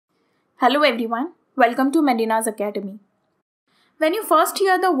Hello everyone, welcome to Medinaz Academy. When you first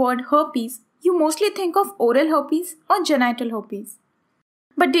hear the word herpes, you mostly think of oral herpes or genital herpes.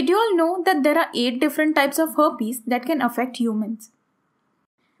 But did you all know that there are 8 different types of herpes that can affect humans?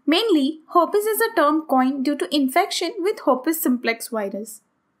 Mainly, herpes is a term coined due to infection with herpes simplex virus.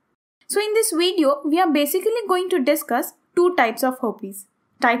 So in this video, we are basically going to discuss 2 types of herpes,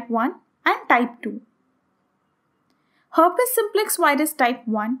 type 1 and type 2. Herpes simplex virus type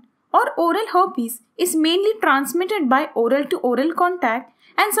 1 or oral herpes is mainly transmitted by oral to oral contact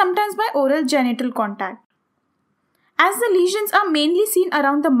and sometimes by oral genital contact. As the lesions are mainly seen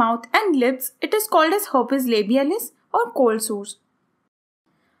around the mouth and lips, it is called as herpes labialis or cold sores.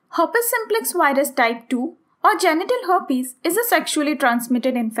 Herpes simplex virus type 2 or genital herpes is a sexually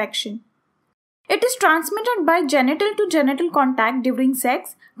transmitted infection. It is transmitted by genital to genital contact during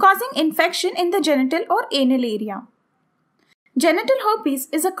sex, causing infection in the genital or anal area. Genital herpes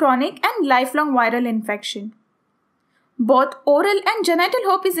is a chronic and lifelong viral infection. Both oral and genital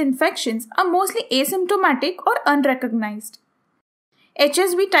herpes infections are mostly asymptomatic or unrecognized.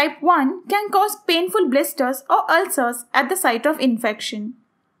 HSV type 1 can cause painful blisters or ulcers at the site of infection.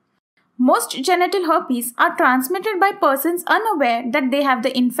 Most genital herpes are transmitted by persons unaware that they have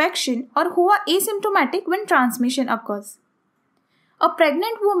the infection or who are asymptomatic when transmission occurs. A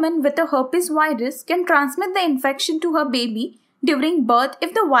pregnant woman with a herpes virus can transmit the infection to her baby during birth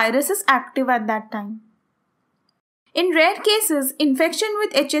if the virus is active at that time. In rare cases, infection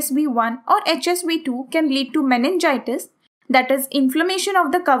with HSV1 or HSV2 can lead to meningitis, that is inflammation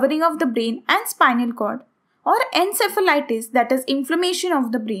of the covering of the brain and spinal cord, or encephalitis, that is inflammation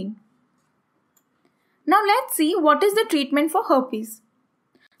of the brain. Now let's see what is the treatment for herpes.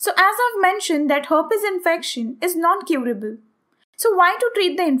 So as I've mentioned that herpes infection is non-curable. So why to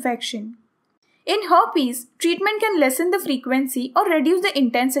treat the infection? In herpes, treatment can lessen the frequency or reduce the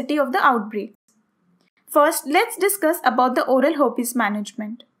intensity of the outbreak. First, let's discuss about the oral herpes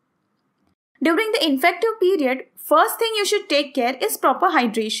management. During the infective period, first thing you should take care is proper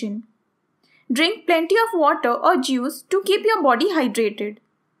hydration. Drink plenty of water or juice to keep your body hydrated.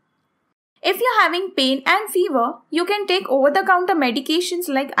 If you're having pain and fever, you can take over-the-counter medications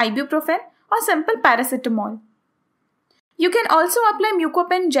like ibuprofen or simple paracetamol. You can also apply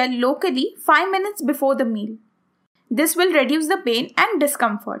mucopen gel locally 5 minutes before the meal. This will reduce the pain and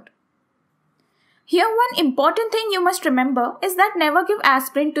discomfort. Here one important thing you must remember is that never give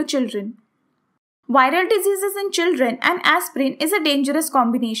aspirin to children. Viral diseases in children and aspirin is a dangerous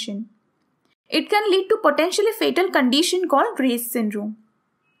combination. It can lead to potentially fatal condition called Ray's syndrome.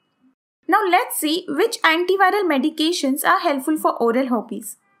 Now let's see which antiviral medications are helpful for oral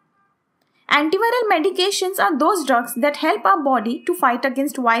herpes. Antiviral medications are those drugs that help our body to fight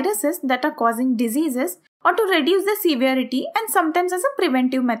against viruses that are causing diseases or to reduce the severity and sometimes as a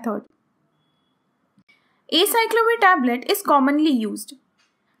preventive method. Acyclovir tablet is commonly used.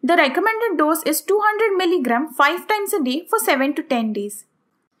 The recommended dose is 200 mg 5 times a day for 7 to 10 days.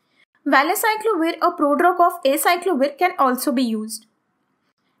 Valacyclovir, a prodrug of acyclovir, can also be used.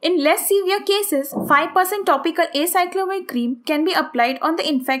 In less severe cases, 5% topical acyclovir cream can be applied on the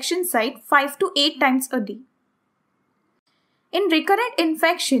infection site 5 to 8 times a day. In recurrent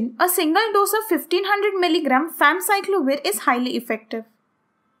infection, a single dose of 1500 mg famciclovir is highly effective.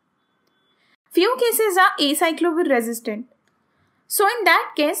 Few cases are acyclovir resistant. So in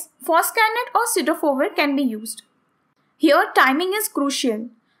that case, foscarnet or cidofovir can be used. Here timing is crucial.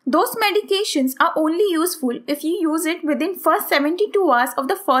 Those medications are only useful if you use it within first 72 hours of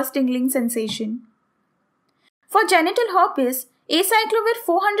the first tingling sensation. For genital herpes, acyclovir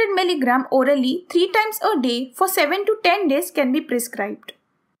 400 mg orally 3 times a day for 7 to 10 days can be prescribed.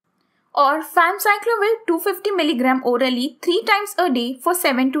 Or famciclovir 250 mg orally 3 times a day for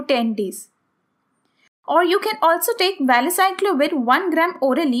 7 to 10 days. Or you can also take valacyclovir 1 gram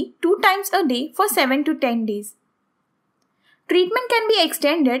orally 2 times a day for 7 to 10 days. Treatment can be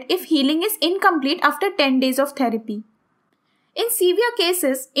extended if healing is incomplete after 10 days of therapy. In severe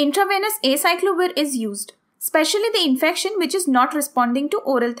cases, intravenous acyclovir is used, especially the infection which is not responding to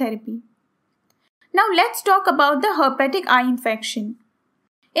oral therapy. Now let's talk about the herpetic eye infection.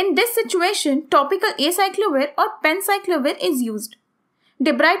 In this situation, topical acyclovir or penciclovir is used.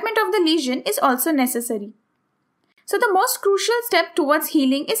 Debridement of the lesion is also necessary. So the most crucial step towards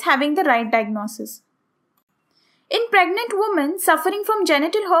healing is having the right diagnosis. In pregnant women suffering from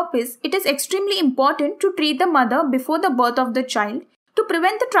genital herpes, it is extremely important to treat the mother before the birth of the child to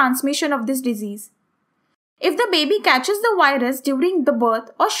prevent the transmission of this disease. If the baby catches the virus during the birth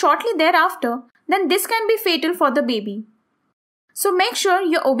or shortly thereafter, then this can be fatal for the baby. So make sure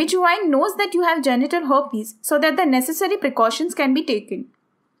your OBGYN knows that you have genital herpes so that the necessary precautions can be taken.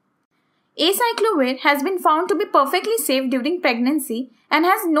 Acyclovir has been found to be perfectly safe during pregnancy and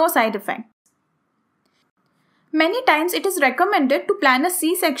has no side effects. Many times it is recommended to plan a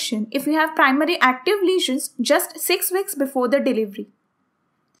C-section if you have primary active lesions just 6 weeks before the delivery.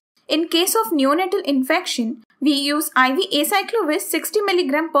 In case of neonatal infection, we use IV acyclovir 60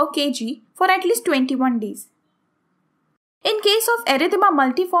 mg per kg for at least 21 days. In case of erythema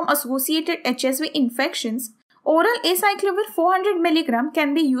multiforme associated HSV infections, oral acyclovir 400 mg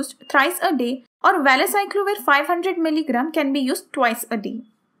can be used thrice a day or valacyclovir 500 mg can be used twice a day.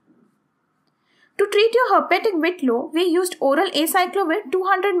 To treat your herpetic whitlow, we used oral acyclovir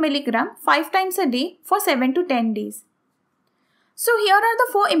 200 mg 5 times a day for 7 to 10 days. So here are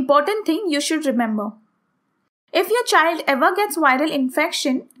the 4 important things you should remember. If your child ever gets viral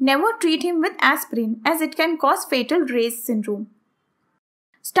infection, never treat him with aspirin as it can cause fatal Ray's syndrome.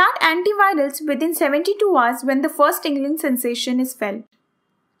 Start antivirals within 72 hours when the first tingling sensation is felt.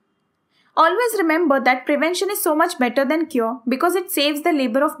 Always remember that prevention is so much better than cure because it saves the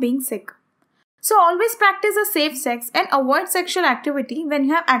labor of being sick. So always practice a safe sex and avoid sexual activity when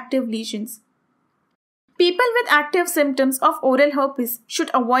you have active lesions. People with active symptoms of oral herpes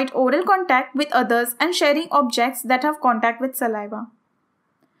should avoid oral contact with others and sharing objects that have contact with saliva.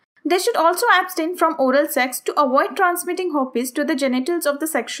 They should also abstain from oral sex to avoid transmitting herpes to the genitals of the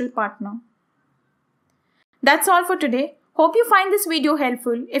sexual partner. That's all for today. Hope you find this video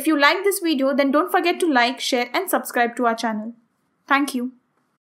helpful. If you like this video, then don't forget to like, share and subscribe to our channel. Thank you.